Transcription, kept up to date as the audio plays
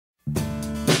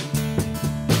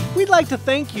like to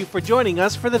thank you for joining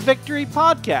us for the Victory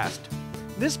Podcast.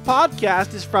 This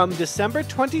podcast is from December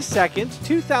 22nd,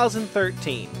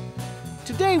 2013.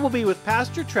 Today we'll be with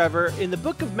Pastor Trevor in the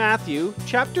book of Matthew,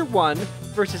 chapter 1,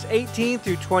 verses 18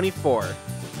 through 24.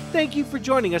 Thank you for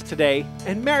joining us today,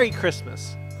 and Merry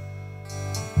Christmas.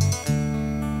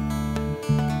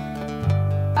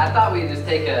 I thought we'd just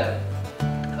take a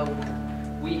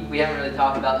week. We haven't really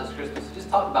talked about this Christmas. Just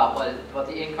talk about what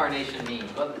the incarnation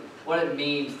means, what it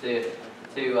means to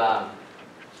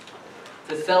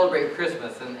celebrate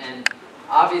Christmas. And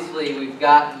obviously we've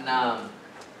gotten.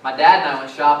 My dad and I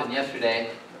went shopping yesterday,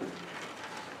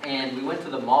 and we went to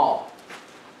the mall,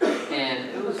 and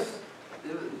it was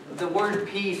the word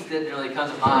peace didn't really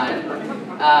come to mind.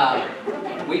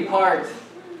 We parked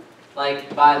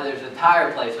there's a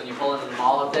tire place when you pull into the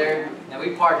mall up there, and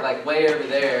we parked like way over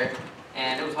there,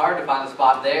 and it was hard to find a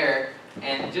spot there,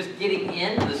 and just getting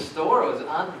into the store was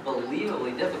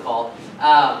unbelievably difficult.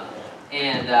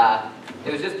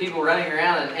 It was just people running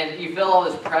around, and you feel all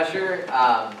this pressure.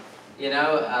 You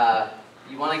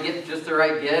want to get just the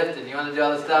right gift, and you want to do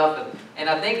all this stuff, and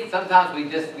I think sometimes we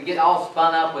get all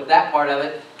spun up with that part of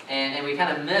it, and we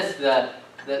kind of miss the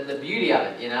beauty of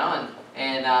it,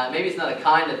 and maybe it's not a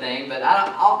kind of thing, but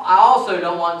I also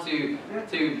don't want to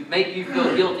make you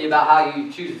feel guilty about how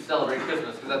you choose to celebrate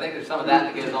Christmas, because I think there's some of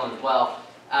that goes on as well,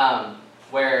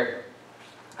 where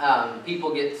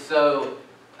people get so,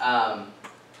 a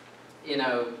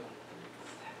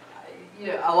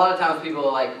lot of times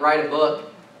people write a book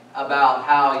about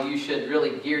how you should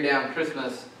really gear down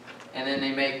Christmas, and then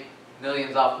they make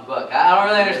millions off the book. I don't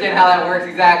really understand how that works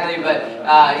exactly, but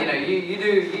you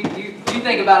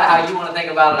think about it how you want to think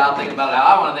about it. I'll think about it how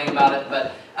I want to think about it.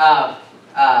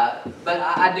 But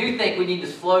I do think we need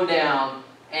to slow down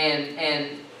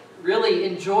and really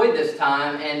enjoy this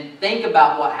time and think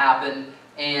about what happened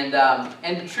and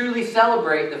truly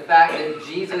celebrate the fact that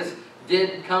Jesus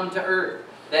did come to earth.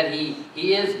 That he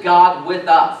is God with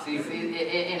us. And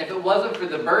if it wasn't for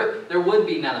the birth, there would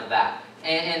be none of that.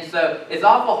 And so it's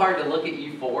awful hard to look at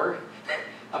you four.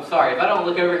 I'm sorry, if I don't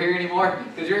look over here anymore,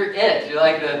 because you're it. You're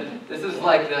like this is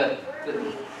like the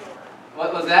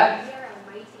what was that?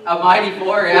 A mighty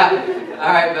four, yeah.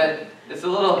 All right, but it's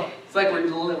like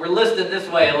we're listed this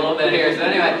way a little bit here. So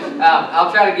anyway,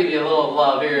 I'll try to give you a little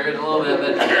love here in a little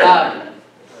bit. But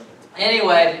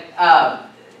anyway, I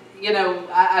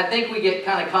think we get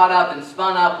kind of caught up and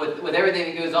spun up with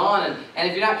everything that goes on, and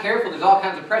if you're not careful, there's all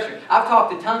kinds of pressure. I've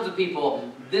talked to tons of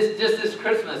people this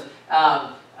Christmas.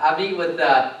 I meet with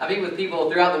people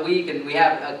throughout the week, and we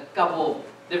have a couple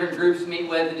different groups to meet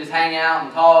with and just hang out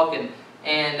and talk. And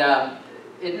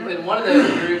in one of those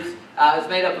groups, it's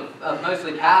made up of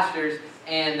mostly pastors,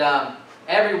 and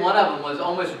every one of them was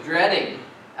almost dreading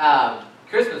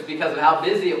Christmas because of how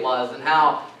busy it was and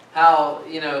how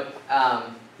you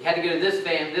had to go to this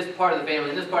part of the family,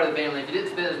 and this part of the family. If you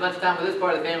didn't spend as much time with this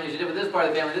part of the family as you did with this part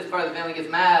of the family, this part of the family gets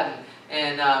mad,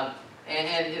 and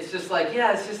it's just like,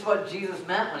 yeah, it's just what Jesus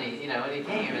meant when he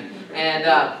came,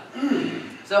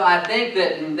 so I think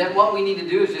that what we need to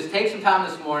do is just take some time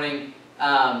this morning,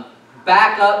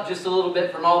 back up just a little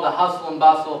bit from all the hustle and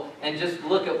bustle, and just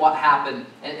look at what happened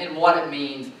and what it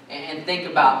means, and think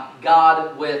about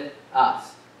God with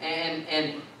us,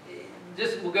 and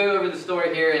just we'll go over the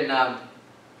story here in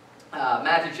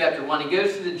Matthew chapter 1. He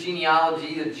goes through the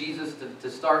genealogy of Jesus to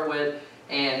start with,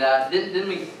 and then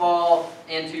we fall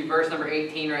into verse number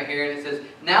 18 right here, and it says,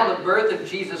 "Now the birth of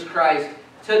Jesus Christ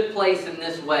took place in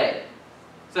this way."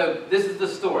 So this is the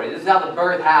story. This is how the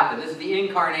birth happened. This is the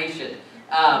incarnation.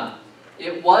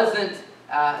 It wasn't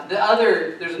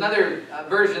there's another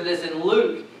version of this in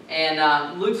Luke, and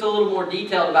Luke's a little more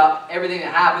detailed about everything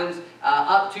that happens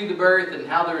up to the birth, and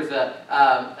how there was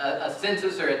a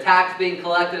census or a tax being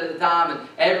collected at the time, and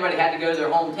everybody had to go to their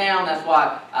hometown. That's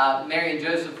why Mary and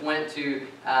Joseph went to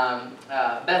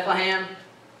Bethlehem,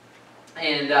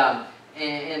 and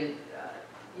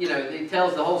he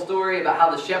tells the whole story about how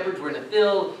the shepherds were in the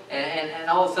field, and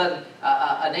all of a sudden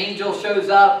an angel shows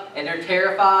up, and they're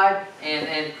terrified,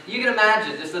 and you can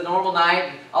imagine just a normal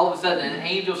night, all of a sudden an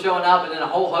angel showing up, and then a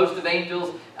whole host of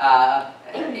angels.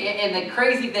 And the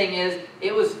crazy thing is,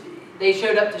 they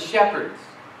showed up to shepherds.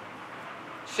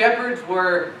 Shepherds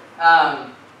were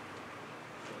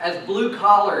as blue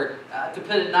collar, to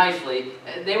put it nicely.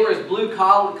 They were as blue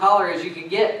collar as you could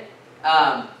get.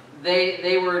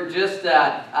 They were just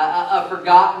a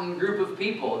forgotten group of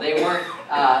people. They weren't.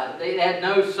 They had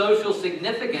no social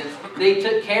significance. They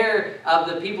took care of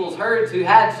the people's herds who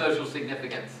had social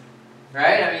significance.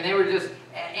 Right? I mean, they were just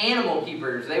animal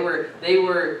keepers. They were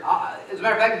as a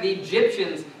matter of fact, the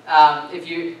Egyptians, if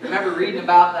you remember reading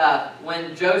about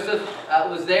when Joseph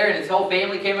was there and his whole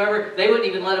family came over, they wouldn't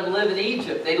even let him live in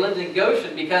Egypt. They lived in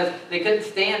Goshen because they couldn't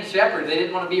stand shepherds. They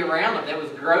didn't want to be around them. It was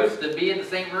gross to be in the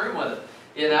same room with them,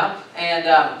 you know? And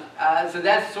so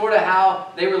that's sort of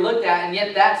how they were looked at, and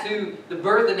yet that's who the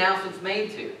birth announcement's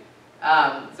made to.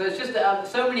 So it's just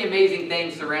so many amazing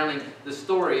things surrounding the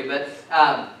story. But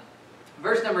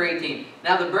verse number 18.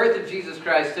 Now the birth of Jesus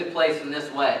Christ took place in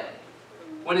this way.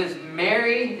 When his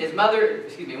mother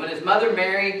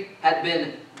Mary had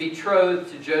been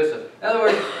betrothed to Joseph. In other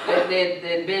words, they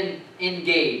had been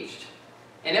engaged,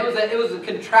 and it was a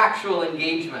contractual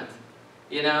engagement.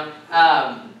 You know,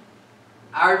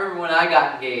 I remember when I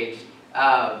got engaged.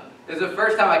 It was the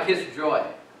first time I kissed Joy.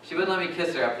 She wouldn't let me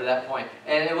kiss her up to that point,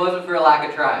 and it wasn't for a lack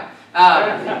of trying.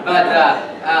 I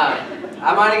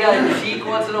might have got a cheek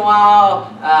once in a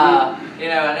while. You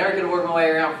know, I never could have worked my way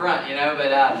around front. You know,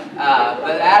 but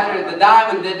after the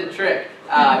diamond did the trick.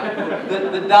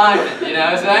 The diamond. You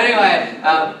know. So anyway,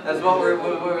 that's what we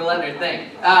were letting her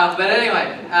think. But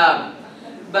anyway,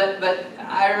 but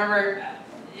I remember.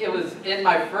 It was in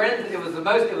my friends. It was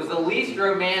the least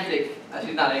romantic.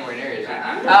 She's not anywhere near it. It was.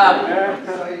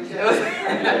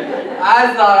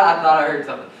 I thought I heard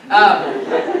something.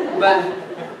 But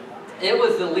it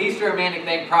was the least romantic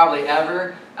thing probably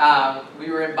ever.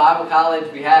 We were in Bible college.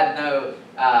 We had no.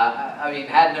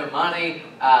 Had no money.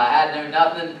 Had no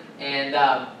nothing. And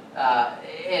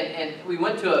we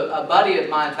went to a buddy of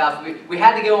mine's house. We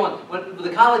had to go on.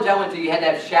 The college I went to, you had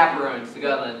to have chaperones to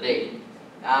go on a date.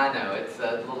 I know, it's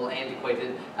a little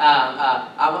antiquated.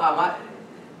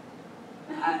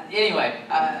 Anyway,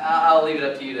 I'll leave it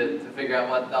up to you to figure out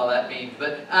what all that means.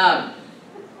 But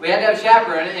we had to have a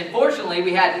chaperone, and fortunately,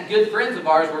 we had good friends of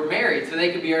ours who were married, so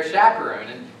they could be our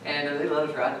chaperone. And they let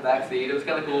us ride in the back seat. It was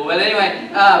kind of cool. But anyway,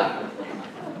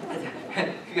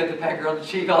 you got to peck her on the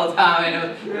cheek all the time,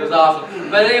 and it was awesome.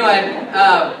 But anyway.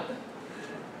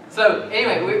 So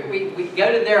anyway, we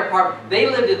go to their apartment. They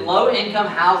lived in low-income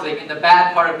housing in the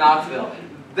bad part of Knoxville.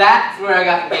 That's where I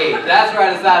got engaged. That's where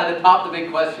I decided to pop the big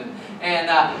question. And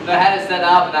so I had it set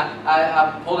up, and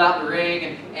I pulled out the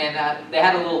ring, and they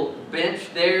had a little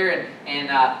bench there,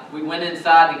 and we went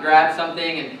inside to grab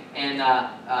something, and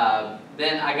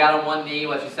then I got on one knee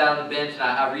while she sat on the bench, and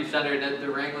I reached under, and the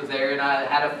ring was there, and I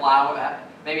had a flower,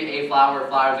 maybe a flower or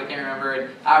flowers, I can't remember, and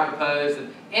I proposed.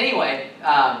 And anyway,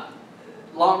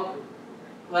 well,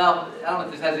 I don't know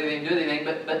if this has anything to do with anything,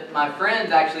 but my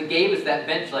friends actually gave us that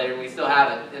bench later, and we still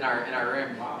have it in our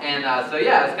room. Wow. And so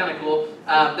yeah, it's kind of cool.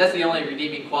 That's the only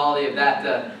redeeming quality of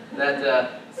that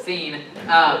scene.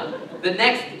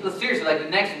 Seriously, like the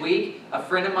next week, a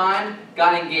friend of mine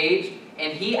got engaged,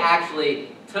 and he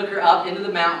actually took her up into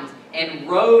the mountains and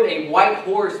rode a white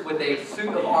horse with a suit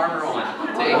of armor on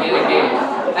to get engaged.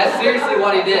 That's seriously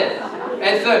what he did.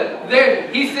 And so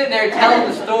he's sitting there telling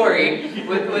the story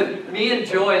with me and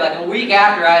Joy, like a week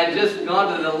after I had just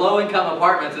gone to the low-income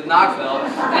apartments in Knoxville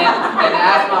and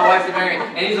asked my wife to marry me.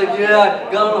 And he's like, yeah,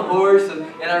 I got on a horse and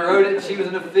I rode it, and she was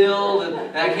in a field,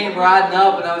 and I came riding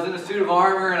up, and I was in a suit of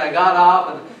armor, and I got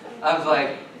off, and I was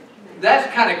like, that's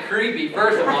kind of creepy,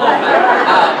 first of all,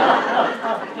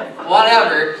 but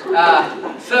whatever.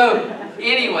 So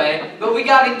anyway, but we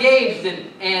got engaged,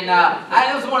 and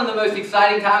it was one of the most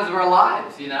exciting times of our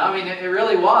lives, you know. I mean, it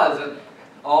really was, and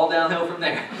all downhill from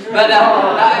there. But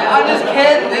I'm just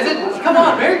kidding. Come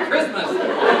on, Merry Christmas.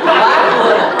 Laugh a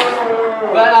little.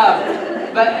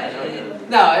 But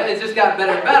no, it just got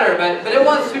better and better. But it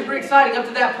was super exciting. Up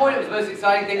to that point, it was the most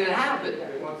exciting thing that happened.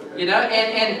 You know,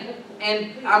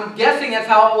 and I'm guessing that's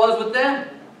how it was with them.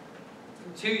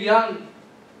 Two young,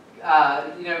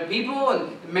 people,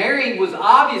 and Mary was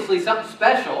obviously something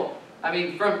special. I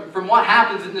mean, from what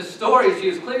happens in this story, she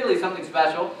was clearly something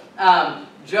special.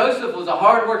 Joseph was a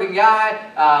hard-working guy.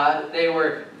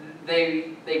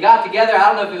 They got together.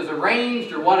 I don't know if it was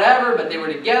arranged or whatever, but they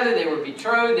were together. They were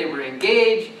betrothed. They were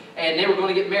engaged, and they were going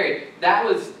to get married. That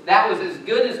was as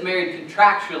good as married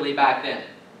contractually back then.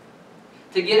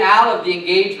 To get out of the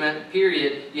engagement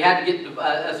period, you had to get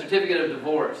a certificate of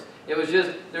divorce. It was just,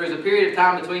 there was a period of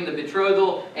time between the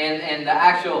betrothal and the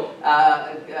actual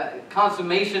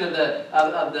consummation of the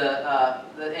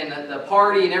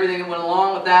party and everything that went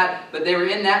along with that. But they were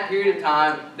in that period of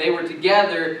time. They were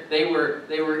together. They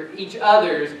were each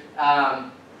other's.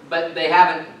 But they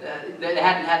hadn't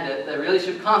had the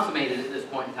relationship consummated at this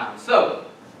point in time. So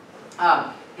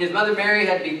his mother Mary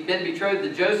had been betrothed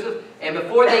to Joseph, and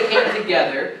before they came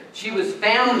together, she was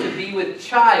found to be with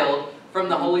child from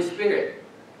the Holy Spirit.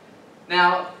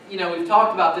 Now, we've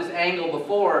talked about this angle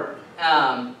before,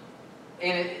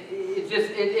 And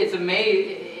it's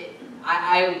amazing.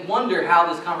 I wonder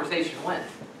how this conversation went.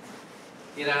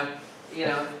 You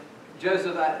know,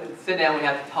 Joseph, sit down, we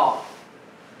have to talk.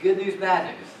 Good news,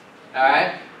 bad news. All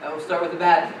right? We'll start with the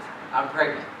bad news. I'm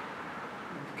pregnant.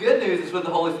 Good news is with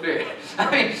the Holy Spirit.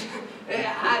 I mean,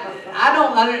 I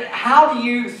don't understand. How do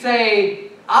you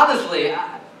say, honestly,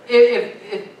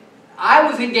 if I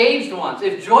was engaged once,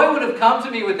 if Joy would have come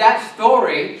to me with that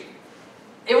story,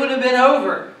 it would have been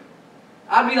over.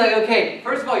 I'd be like, okay,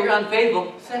 first of all, you're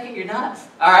unfaithful. Second, you're nuts.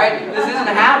 All right? This isn't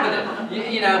happening.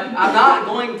 You know, I'm not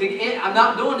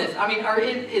doing this. I mean,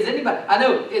 is anybody, I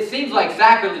know it seems like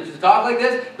sacrilege to talk like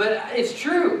this, but it's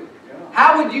true.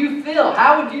 How would you feel?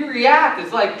 How would you react?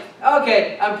 It's like,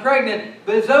 okay, I'm pregnant,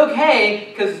 but it's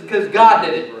okay because God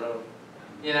did it.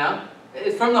 You know?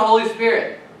 It's from the Holy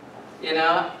Spirit. You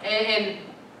know? And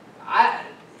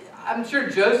I'm sure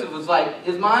Joseph was like,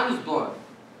 his mind was blown.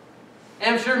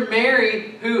 And I'm sure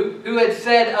Mary, who had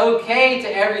said okay to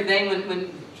everything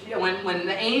when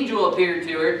the angel appeared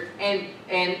to her, and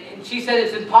she said,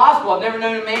 it's impossible, I've never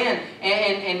known a man.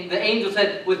 And the angel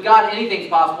said, with God anything's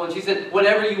possible. And she said,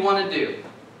 whatever you want to do.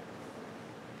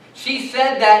 She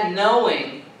said that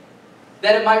knowing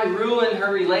that it might ruin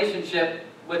her relationship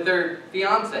with her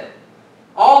fiancé.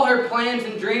 All her plans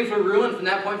and dreams were ruined from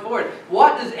that point forward.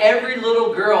 What does every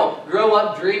little girl grow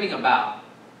up dreaming about?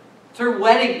 It's her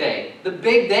wedding day, the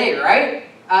big day, right?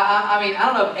 I mean, I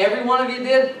don't know if every one of you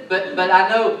did, but I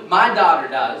know my daughter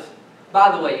does. By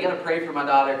the way, you got to pray for my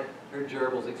daughter. Her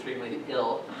gerbil's extremely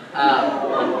ill,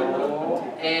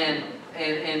 and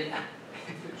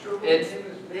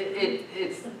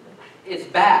it's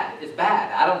bad. It's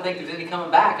bad. I don't think there's any coming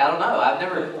back. I don't know. I've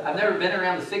never been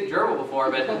around the sick gerbil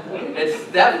before, but it's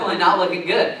definitely not looking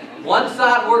good. One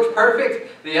side works perfect,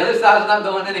 the other side's not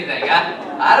doing anything.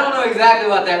 I don't know exactly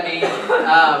what that means,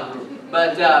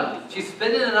 but she's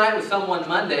spending the night with someone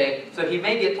Monday, so he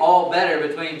may get all better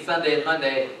between Sunday and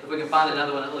Monday if we can find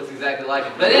another one that looks exactly like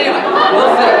him. But anyway,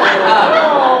 we'll see. I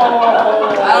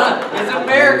don't know. It's a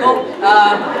miracle,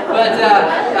 but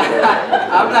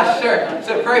I'm not sure.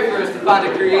 So pray for us to find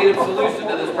a creative solution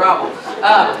to this problem.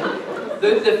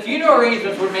 The funeral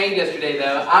arrangements were made yesterday,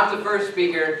 though. I'm the first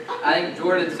speaker. I think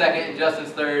Jordan's second and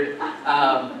Justin's third,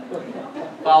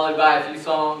 followed by a few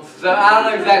songs. So I don't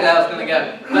know exactly how it's going to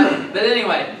go. But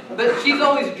anyway, but she's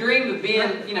always dreamed of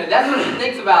being, you know, that's what she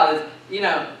thinks about is, you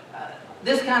know,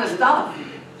 this kind of stuff.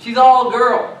 She's all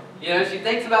girl. You know, she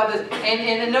thinks about this.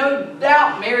 And no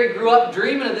doubt Mary grew up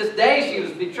dreaming of this day. She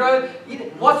was betrothed.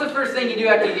 What's the first thing you do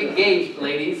after you get engaged,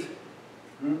 ladies?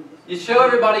 You show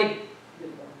everybody.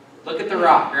 Look at the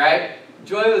rock, right?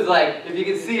 Joy was like, if you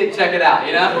can see it, check it out,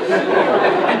 you know?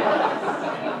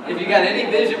 If you got any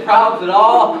vision problems at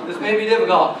all, this may be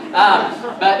difficult.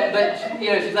 But you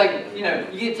know, she's like, you know,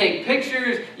 you get to take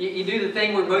pictures, you do the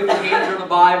thing where both your hands are on the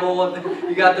Bible, and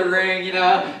you got the ring, you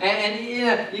know, and you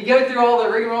know, you go through all the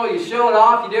rigmarole, you show it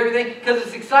off, you do everything, because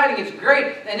it's exciting, it's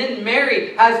great. And then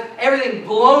Mary has everything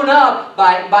blown up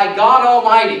by God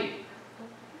Almighty.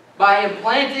 By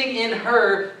implanting in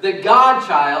her the God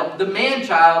child, the man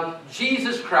child,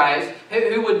 Jesus Christ,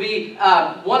 who would be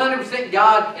 100%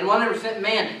 God and 100%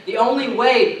 man. The only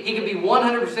way he could be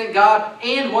 100% God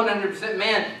and 100%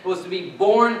 man was to be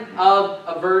born of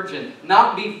a virgin,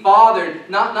 not be fathered,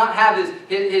 not have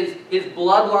his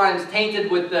bloodlines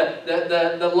tainted with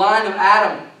the line of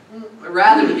Adam.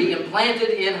 Rather to be implanted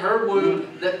in her womb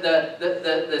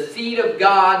the seed of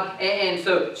God, and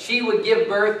so she would give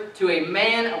birth to a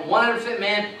man, a 100%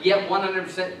 man, yet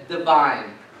 100%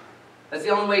 divine. That's the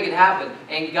only way it could happen.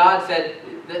 And God said,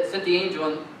 sent the angel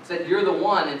and said, "You're the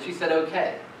one," and she said,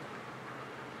 "Okay."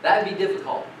 That would be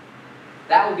difficult.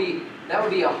 That would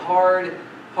be a hard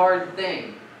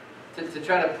thing to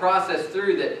try to process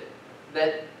through.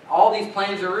 That all these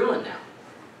plans are ruined now.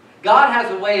 God has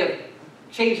a way of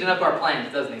changing up our plans,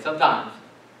 doesn't he? Sometimes.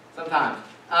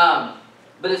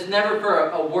 But it's never for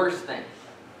a worse thing.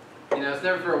 You know, it's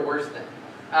never for a worse thing.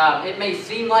 It may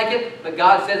seem like it, but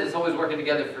God says it's always working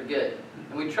together for good.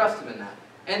 And we trust him in that.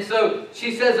 And so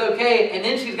she says, okay, and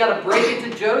then she's got to break it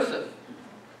to Joseph.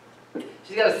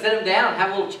 She's got to sit him down and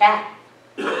have a little chat.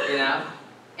 You know?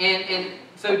 And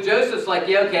so Joseph's like,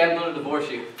 yeah, okay, I'm going to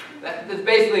divorce you. That's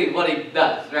basically what he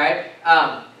does, right?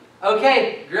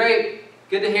 Okay, great.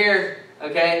 Good to hear.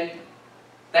 Okay,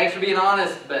 thanks for being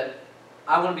honest, but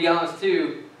I want to be honest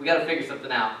too. We got to figure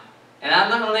something out. And I'm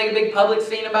not going to make a big public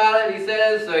scene about it, he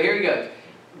says, so here he goes.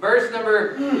 Verse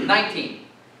number 19.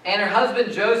 And her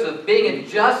husband Joseph, being a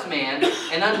just man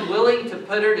and unwilling to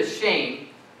put her to shame.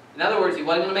 In other words, he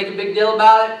wasn't going to make a big deal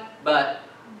about it, but,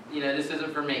 you know, this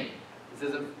isn't for me.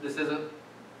 This isn't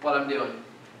what I'm doing.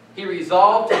 he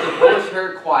resolved to divorce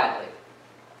her quietly.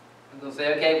 And they'll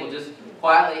say, okay, we'll just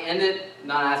quietly end it,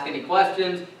 not ask any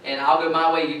questions, and I'll go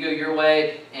my way, you go your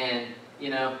way, and, you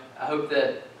know, I hope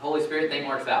the Holy Spirit thing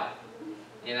works out.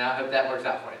 You know, I hope that works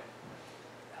out for you.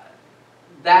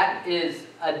 That is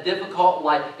a difficult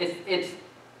life.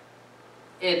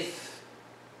 It's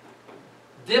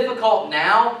difficult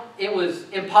now. It was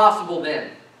impossible then.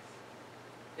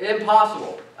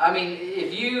 Impossible. I mean,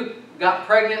 if you got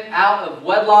pregnant out of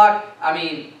wedlock, I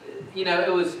mean, you know,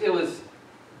 it was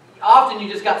often you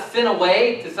just got sent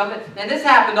away to something. And this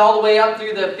happened all the way up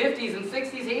through the 50s and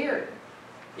 60s here.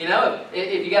 You know,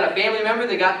 if you got a family member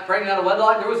that got pregnant out of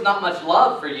wedlock, there was not much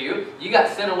love for you. You got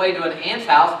sent away to an aunt's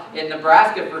house in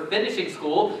Nebraska for finishing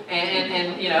school,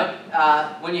 and you know,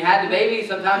 when you had the baby,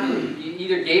 sometimes you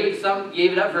either gave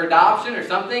it up for adoption or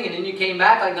something, and then you came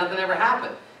back like nothing ever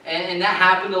happened. And that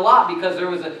happened a lot because there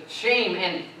was a shame,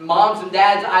 and moms and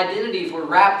dads' identities were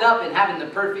wrapped up in having the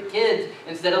perfect kids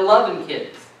instead of loving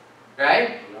kids,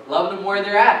 right? Loving them where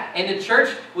they're at. And the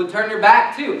church would turn their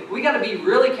back too. We got to be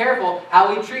really careful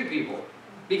how we treat people.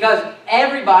 Because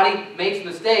everybody makes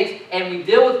mistakes, and we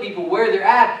deal with people where they're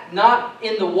at, not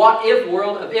in the what-if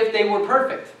world of if they were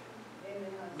perfect.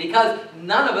 Because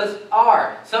none of us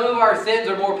are. Some of our sins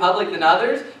are more public than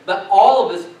others, but all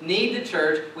of us need the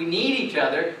church. We need each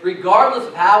other, regardless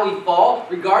of how we fall,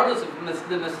 regardless of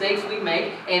the mistakes we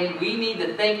make, and we need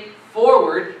to think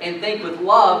forward and think with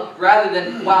love rather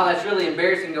than, wow, that's really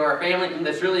embarrassing to our family,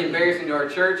 that's really embarrassing to our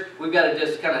church, we've got to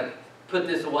just kind of put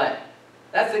this away.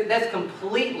 That's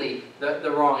completely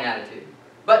the wrong attitude.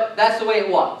 But that's the way it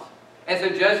was. And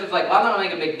so Joseph's like, well, I'm not going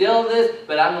to make a big deal of this,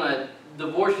 but I'm going to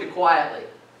divorce you quietly.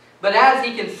 But as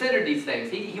he considered these things,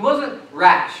 he wasn't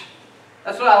rash.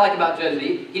 That's what I like about Joseph.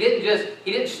 He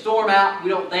didn't storm out, we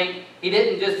don't think. He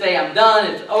didn't just say, I'm done,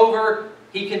 it's over.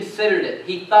 He considered it.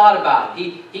 He thought about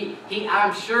it.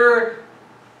 I'm sure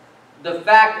the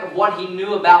fact of what he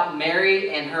knew about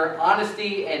Mary and her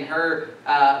honesty and her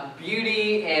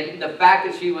beauty and the fact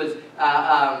that she was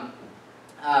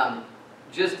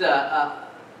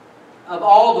of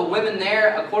all the women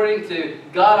there, according to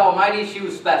God Almighty, she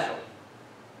was special.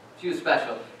 She was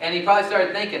special. And he probably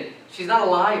started thinking, she's not a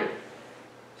liar.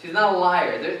 She's not a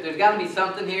liar. There's got to be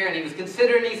something here. And he was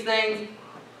considering these things.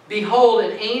 Behold,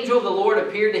 an angel of the Lord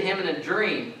appeared to him in a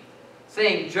dream,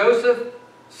 saying, Joseph,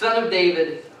 son of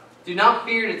David, do not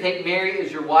fear to take Mary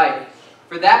as your wife,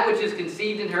 for that which is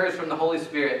conceived in her is from the Holy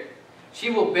Spirit. She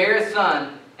will bear a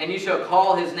son, and you shall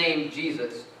call his name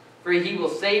Jesus, for he will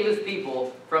save his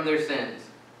people from their sins.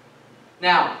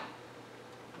 Now,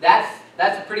 that's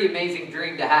a pretty amazing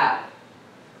dream to have.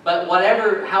 But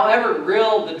however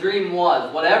real the dream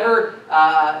was, whatever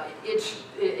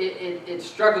it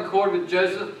struck a chord with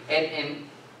Joseph, and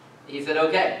he said,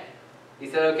 okay. He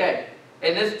said, okay.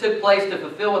 And this took place to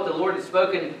fulfill what the Lord had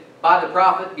spoken by the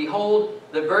prophet. Behold,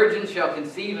 the virgin shall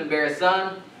conceive and bear a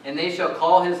son, and they shall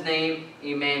call his name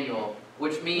Emmanuel,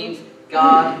 which means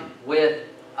God with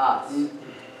us.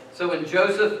 So when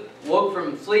Joseph woke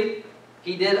from sleep,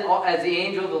 he did as the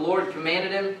angel of the Lord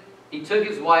commanded him. He took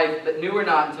his wife, but knew her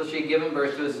not until she had given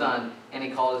birth to a son, and he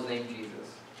called his name Jesus.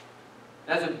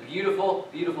 That's a beautiful,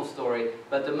 beautiful story,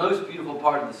 but the most beautiful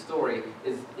part of the story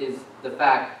is the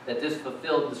fact that this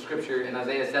fulfilled the scripture in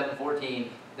Isaiah 7:14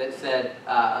 that said,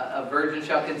 a virgin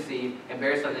shall conceive and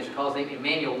bear a son, and shall call his name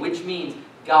Emmanuel, which means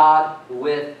God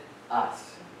with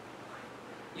us.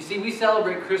 You see, we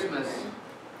celebrate Christmas,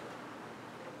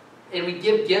 and we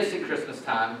give gifts at Christmas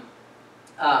time,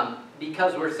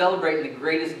 because we're celebrating the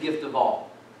greatest gift of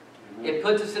all. It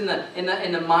puts us in the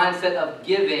mindset of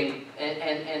giving,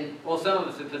 and well, some of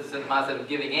us it puts us in the mindset of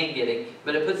giving and getting,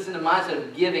 but it puts us in the mindset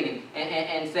of giving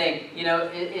and saying, you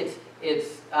know,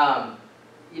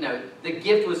 you know, the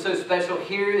gift was so special.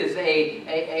 Here is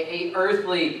a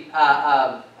earthly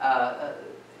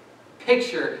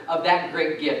picture of that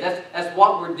great gift. That's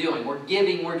what we're doing. We're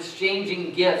giving. We're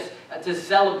exchanging gifts to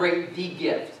celebrate the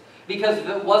gift. Because if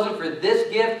it wasn't for this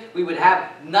gift, we would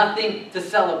have nothing to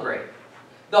celebrate.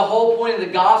 The whole point of the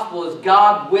gospel is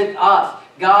God with us.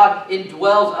 God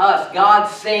indwells us. God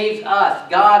saves us.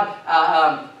 God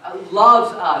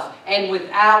loves us. And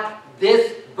without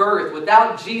this birth,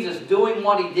 without Jesus doing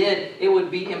what he did, it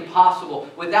would be impossible.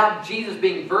 Without Jesus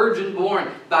being virgin born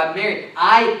by Mary,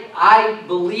 I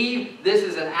believe this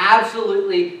is an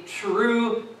absolutely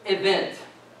true event.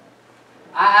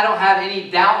 I don't have any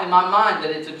doubt in my mind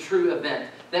that it's a true event.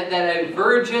 That a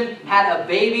virgin had a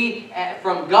baby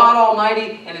from God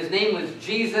Almighty, and his name was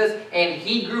Jesus, and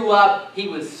he grew up, he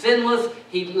was sinless,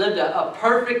 he lived a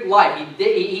perfect life,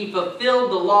 he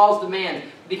fulfilled the law's demands.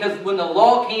 Because when the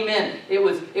law came in, it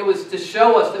was to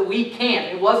show us that we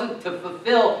can't. It wasn't to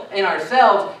fulfill in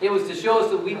ourselves. It was to show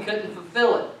us that we couldn't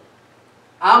fulfill it.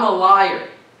 I'm a liar.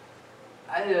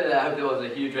 I hope that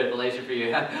wasn't a huge revelation for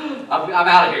you. I'm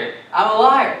out of here. I'm a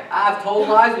liar. I've told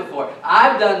lies before.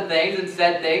 I've done things and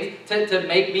said things to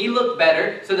make me look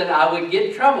better so that I would get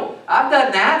in trouble. I've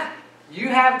done that. You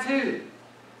have too.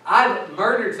 I've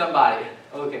murdered somebody.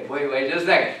 Okay, wait just a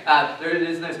second. There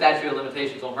is no statute of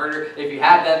limitations on murder. If you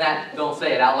have done that, don't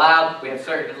say it out loud. We have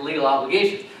certain legal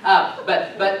obligations.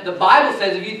 But the Bible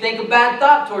says if you think a bad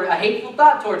thought a hateful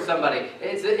thought towards somebody,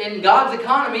 it's in God's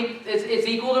economy, it's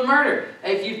equal to murder.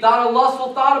 If you thought a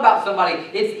lustful thought about somebody,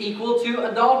 it's equal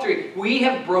to adultery. We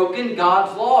have broken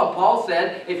God's law. And Paul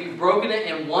said, if you've broken it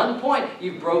in one point,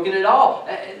 you've broken it all.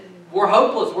 We're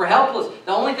hopeless. We're helpless.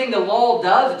 The only thing the law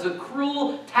does, it's a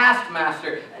cruel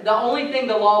taskmaster. The only thing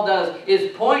the law does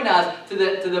is point us to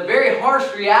the very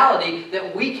harsh reality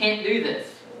that we can't do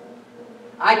this.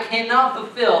 I cannot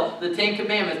fulfill the Ten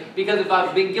Commandments because if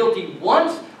I've been guilty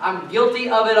once, I'm guilty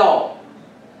of it all.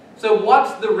 So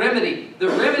what's the remedy? The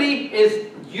remedy is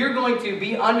you're going to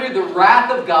be under the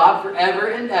wrath of God forever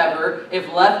and ever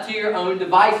if left to your own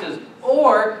devices.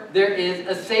 Or there is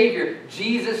a Savior.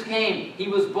 Jesus came. He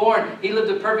was born. He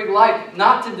lived a perfect life,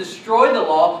 not to destroy the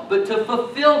law, but to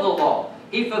fulfill the law.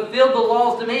 He fulfilled the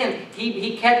law's demands.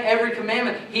 He kept every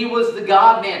commandment. He was the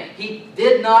God-man. He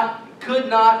did not, could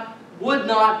not, would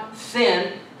not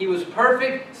sin. He was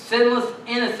perfect, sinless,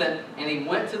 innocent, and He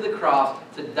went to the cross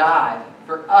to die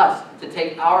for us, to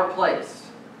take our place.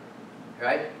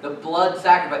 Right? The blood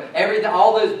sacrifice, everything,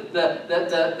 all those,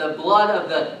 the blood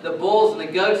of the bulls and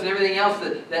the goats and everything else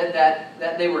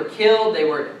that they were killed,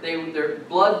 their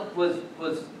blood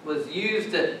was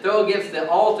used to throw against the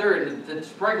altar and to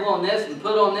sprinkle on this and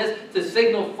put on this to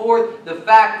signal forth the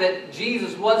fact that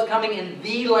Jesus was coming and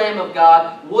the Lamb of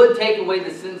God would take away the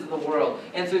sins of the world.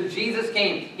 And so Jesus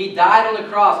came. He died on the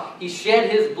cross. He shed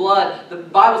His blood. The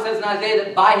Bible says in Isaiah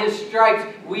that by His stripes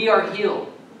we are healed.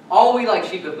 All we like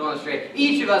sheep have gone astray.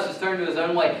 Each of us has turned to his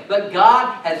own way. But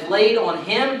God has laid on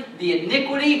Him the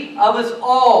iniquity of us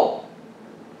all.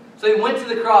 So He went to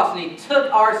the cross and He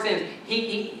took our sins.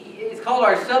 It's called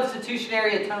our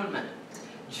substitutionary atonement.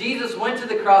 Jesus went to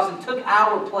the cross and took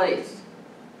our place.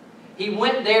 He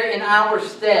went there in our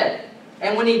stead.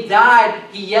 And when He died,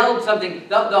 He yelled something.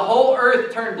 The whole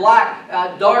earth turned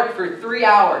dark for 3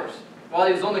 hours while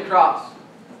He was on the cross.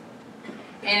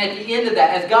 And at the end of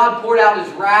that, as God poured out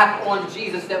His wrath on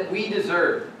Jesus that we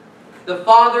deserve, the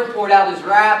Father poured out His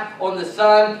wrath on the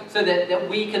Son so that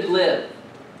we could live.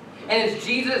 And as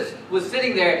Jesus was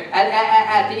sitting there,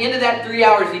 at the end of that 3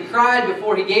 hours, He cried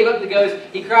before He gave up the ghost.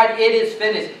 He cried, "It is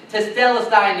finished."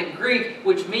 Testelestai in the Greek,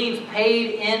 which means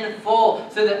paid in full.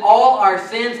 So that all our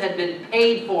sins had been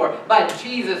paid for by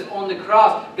Jesus on the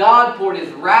cross. God poured His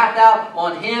wrath out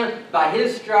on Him. By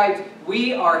His stripes,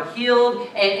 we are healed.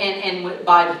 And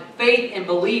by faith and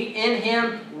belief in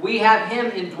Him, we have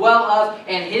Him indwell us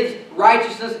and His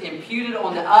righteousness imputed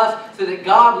onto us so that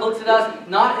God looks at us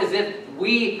not as if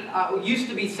we used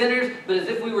to be sinners, but as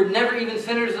if we were never even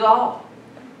sinners at all.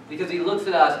 Because He looks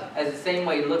at us as the same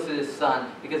way He looks at His Son,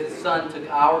 because His Son took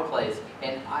our place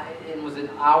and was in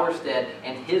our stead,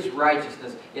 and His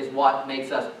righteousness is what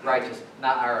makes us righteous,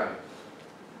 not our own.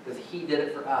 Because He did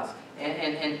it for us.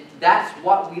 And that's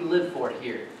what we live for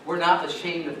here. We're not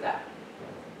ashamed of that.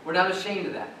 We're not ashamed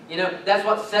of that. You know, that's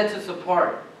what sets us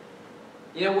apart.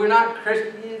 You know, we're not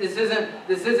Christian. This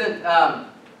isn't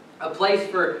a place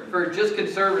for just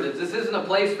conservatives. This isn't a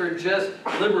place for just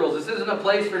liberals. This isn't a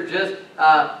place for just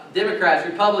Democrats,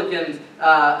 Republicans,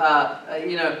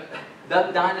 you know,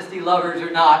 dynasty lovers or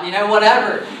not, you know,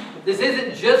 whatever. This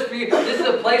isn't just for you. This is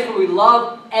a place where we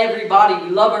love everybody.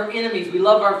 We love our enemies. We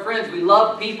love our friends. We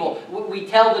love people. We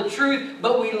tell the truth,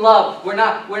 but we love. We're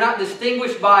not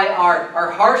distinguished by our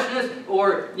harshness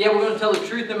or, yeah, we're going to tell the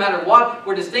truth no matter what.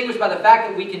 We're distinguished by the fact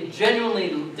that we can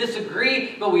genuinely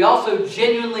disagree, but we also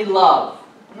genuinely love.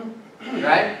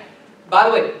 Right? By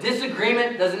the way,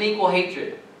 disagreement doesn't equal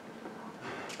hatred.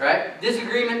 Right?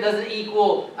 Disagreement doesn't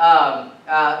equal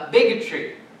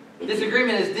bigotry.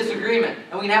 Disagreement is disagreement,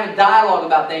 and we can have a dialogue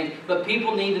about things, but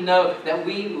people need to know that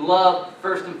we love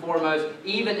first and foremost,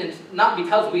 not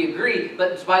because we agree,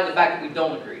 but in spite of the fact that we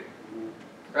don't agree.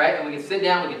 Right? And we can sit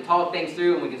down, we can talk things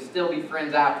through, and we can still be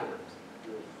friends afterwards.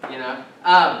 You know?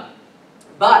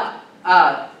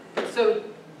 So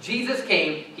Jesus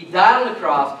came, He died on the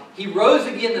cross, He rose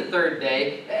again the third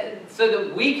day, so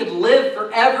that we could live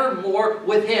forevermore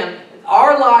with Him.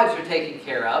 our lives are taken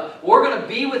care of. We're going to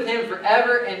be with Him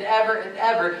forever and ever and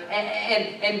ever.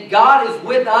 And God is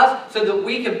with us so that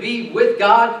we can be with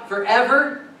God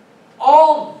forever.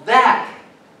 All that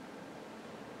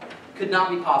could not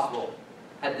be possible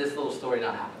had this little story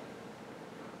not happened.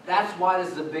 That's why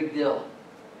this is a big deal.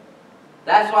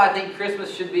 That's why I think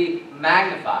Christmas should be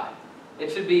magnified.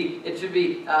 It should be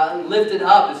lifted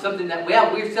up as something that,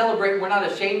 well, we celebrate. We're not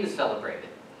ashamed to celebrate it.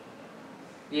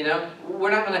 You know,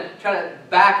 we're not going to try to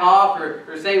back off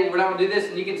or say we're not going to do this,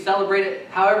 and you can celebrate it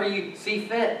however you see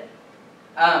fit.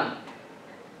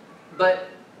 But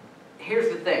here's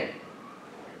the thing.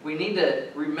 We need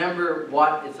to remember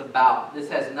what it's about. This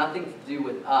has nothing to do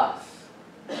with us.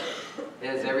 It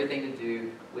has everything to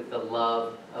do with the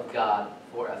love of God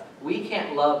for us. We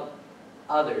can't love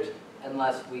others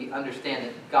unless we understand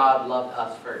that God loved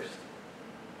us first.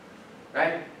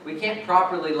 Right? We can't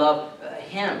properly love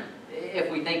Him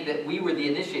if we think that we were the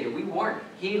initiator. We weren't.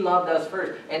 He loved us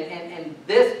first. And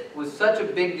this was such a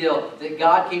big deal that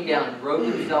God came down and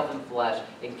robed Himself in flesh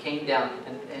and came down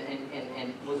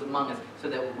and was among us so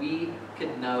that we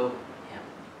could know Him.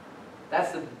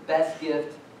 That's the best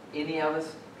gift any of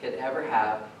us could ever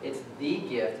have. It's the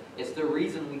gift. It's the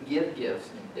reason we give gifts,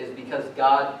 is because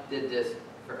God did this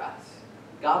for us.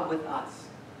 God with us.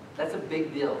 That's a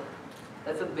big deal.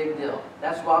 That's a big deal.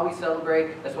 That's why we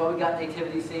celebrate. That's why we got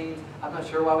nativity scenes. I'm not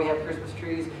sure why we have Christmas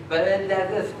trees, but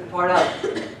that's part of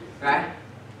it, right?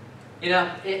 You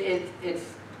know,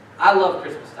 I love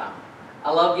Christmas time.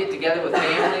 I love getting together with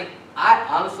family.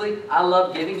 I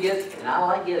love giving gifts, and I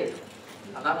like getting them.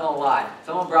 I'm not going to lie.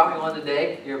 Someone brought me one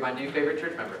today. You're my new favorite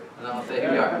church member. And I'll say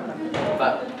who you are.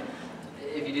 But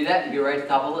if you do that, you go right to the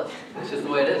top of the list. It's just the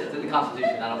way it is. It's in the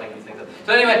Constitution. I don't make these things up.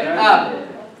 So anyway,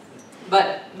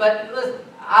 but listen,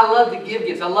 I love to give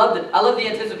gifts. I love the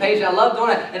anticipation. I love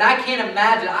doing it. And I can't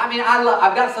imagine. I mean,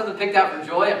 I've got something picked out for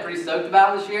Joy I'm pretty stoked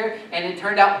about this year. And it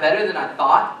turned out better than I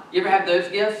thought. You ever have those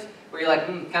gifts? Where you're like,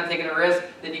 kind of taking a risk,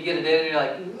 then you get it in, and you're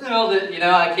like, nailed it, you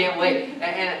know, I can't wait.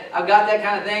 And I've got that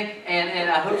kind of thing, and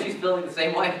I hope she's feeling the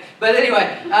same way. But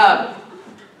anyway,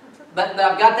 but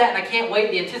I've got that, and I can't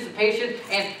wait, the anticipation.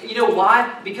 And you know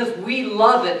why? Because we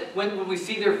love it when we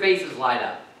see their faces light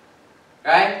up.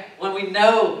 Right? When we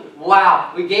know,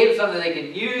 wow, we gave them something they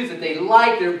can use, that they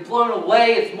like, they're blown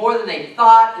away, it's more than they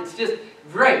thought. It's just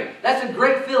great. That's a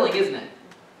great feeling, isn't it?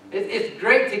 It's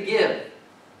great to give.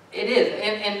 It is,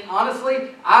 and honestly,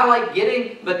 I like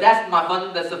getting, but that's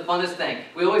the funnest thing.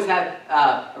 We always have,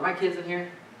 are my kids in here?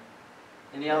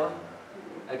 Any of them?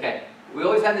 Okay. We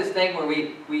always have this thing where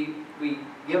we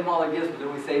give them all their gifts, but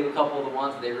then we save a couple of the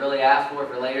ones that they really ask for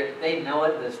later. They know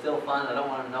it, but it's still fun. I don't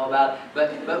want them to know about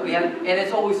it. But we have, and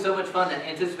it's always so much fun, that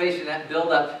anticipation, that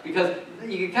build up, because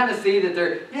you can kind of see that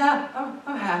they're, yeah,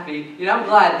 I'm happy. You know, I'm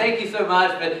glad. Thank you so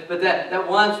much. But that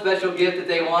one special gift that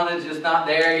they wanted is just not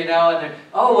there, you know, and they're,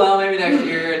 oh well, maybe next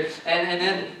year. And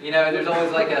then, you know, there's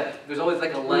always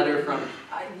like a letter from,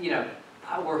 you know,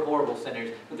 we're horrible sinners,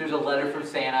 but there's a letter from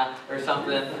Santa or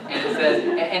something, and it says,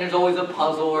 and there's always a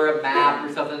puzzle or a map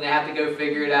or something. They have to go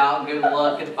figure it out and go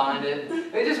look and find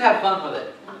it. They just have fun with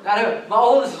it. I know my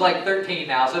oldest is like 13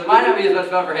 now, so it might not be as much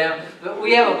fun for him, but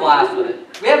we have a blast with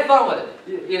it. We have fun with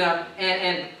it, you know,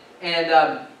 and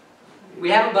we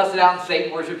haven't busted out in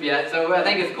Satan worship yet, so I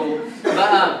think it's cool.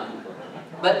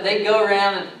 But they go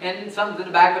around and something's in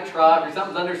the back of a truck or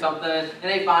something's under something, and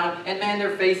they find them. And man,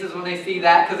 their faces when they see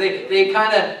that, because they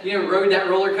kind of, you know, rode that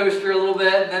roller coaster a little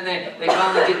bit, and then they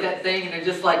finally get that thing, and they're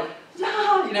just like,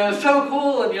 yeah, you know, it's so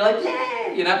cool, and you're like,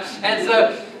 yay, you know. And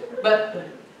so, but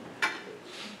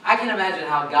I can imagine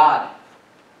how God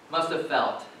must have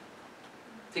felt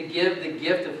to give the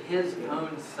gift of His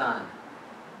own Son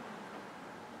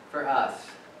for us.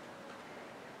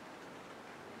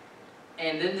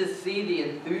 And then to see the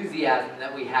enthusiasm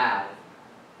that we have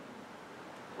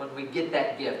when we get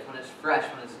that gift, when it's fresh,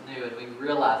 when it's new, and we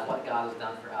realize what God has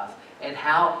done for us. And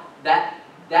how that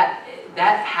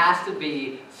has to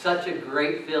be such a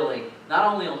great feeling,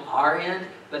 not only on our end,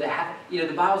 but you know,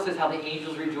 the Bible says how the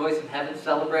angels rejoice and heaven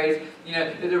celebrates. You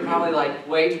know, they're probably like,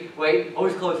 wait, oh,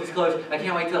 he's close, I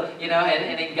can't wait till, you know,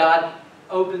 and then God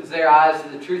opens their eyes to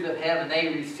the truth of Him, and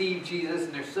they receive Jesus,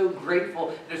 and they're so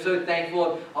grateful, they're so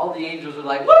thankful, and all the angels are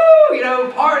like, woo, you know,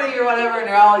 party or whatever, and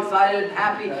they're all excited and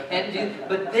happy.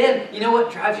 But then, you know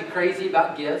what drives you crazy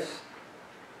about gifts?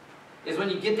 Is when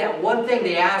you get that one thing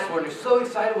they asked for, and they're so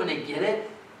excited when they get it,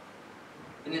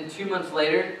 and then 2 months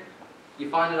later, you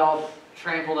find it all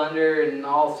trampled under and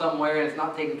all somewhere, and it's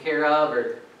not taken care of,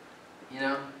 or, you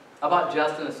know, I bought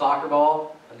Justin a soccer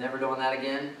ball. I'm never doing that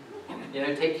again. You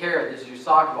know, take care of it. This is your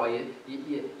soccer ball. You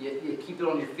keep it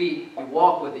on your feet. You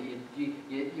walk with it. You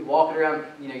you walk it around,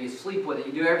 you sleep with it,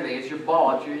 you do everything. It's your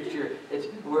ball.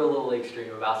 We're a little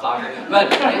extreme about soccer, but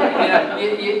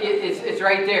it's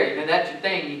right there. That's your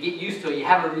thing. You get used to it. You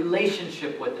have a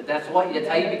relationship with it. That's how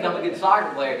you become a good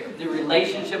soccer player. The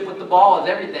relationship with the ball is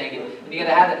everything, and you got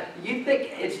to have it. You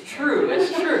think it's true.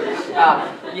 It's true.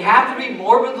 You have to be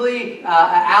morbidly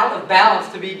out of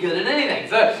balance to be good at anything.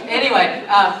 So anyway,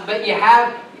 but you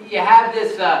have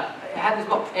this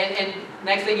ball, and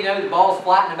next thing you know, the ball's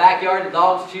flat in the backyard, the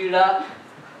dogs chewed it up.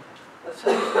 That's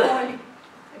so funny.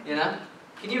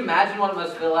 Can you imagine what it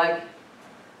must feel like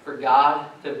for God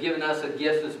to have given us a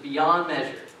gift that's beyond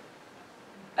measure?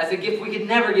 That's a gift we could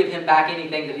never give Him back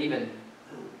anything that even...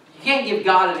 You can't give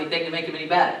God anything to make Him any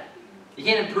better. You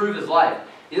can't improve His life.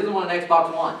 He doesn't want an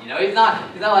Xbox One. He's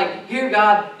not like, here,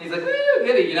 God. He's like, woo,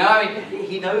 get it.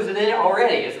 He knows it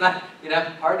already. It's not,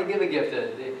 hard to give a gift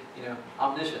to,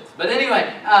 omniscience. But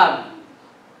anyway,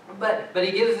 but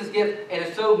He gives us this gift, and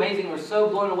it's so amazing. We're so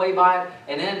blown away by it.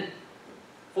 And then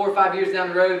 4 or 5 years down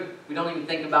the road, we don't even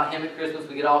think about Him at Christmas.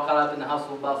 We get all caught up in the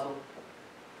hustle and bustle.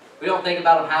 We don't think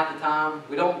about Him half the time.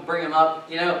 We don't bring Him up.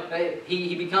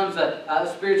 He becomes a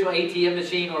spiritual ATM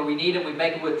machine where we need Him. We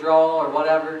make Him withdraw or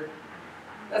whatever.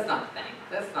 That's not a thing.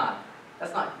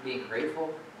 That's not being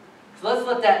grateful. So let's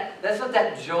let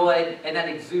that joy and that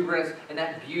exuberance and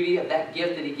that beauty of that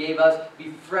gift that He gave us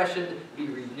be freshened, be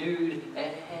renewed,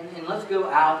 and let's go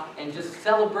out and just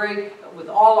celebrate with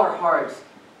all our hearts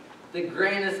the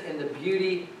grandness and the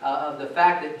beauty of the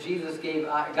fact that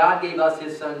God gave us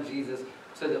His Son Jesus,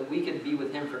 so that we can be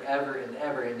with Him forever and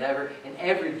ever and ever. And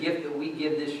every gift that we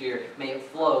give this year, may it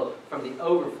flow from the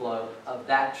overflow of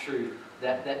that truth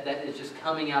that is just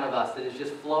coming out of us, that is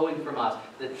just flowing from us.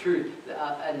 The truth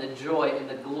and the joy and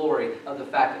the glory of the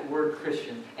fact that we're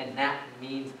Christian, and that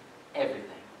means everything.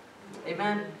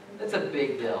 Amen? That's a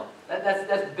big deal.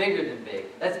 That's bigger than big.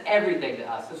 That's everything to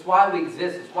us. That's why we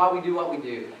exist. It's why we do what we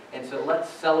do. And so let's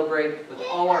celebrate with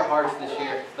all our hearts this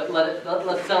year, but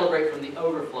let's celebrate from the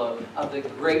overflow of the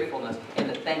gratefulness and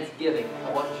the thanksgiving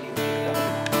of what Jesus has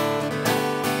done.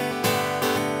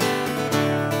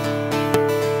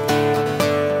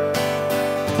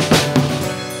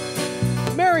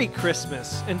 Merry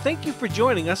Christmas, and thank you for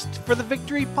joining us for the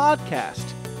Victory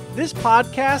Podcast. This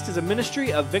podcast is a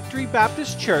ministry of Victory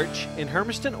Baptist Church in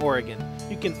Hermiston, Oregon.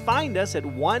 You can find us at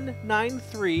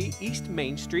 193 East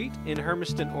Main Street in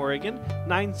Hermiston, Oregon,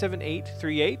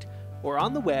 97838, or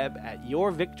on the web at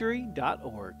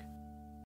yourvictory.org.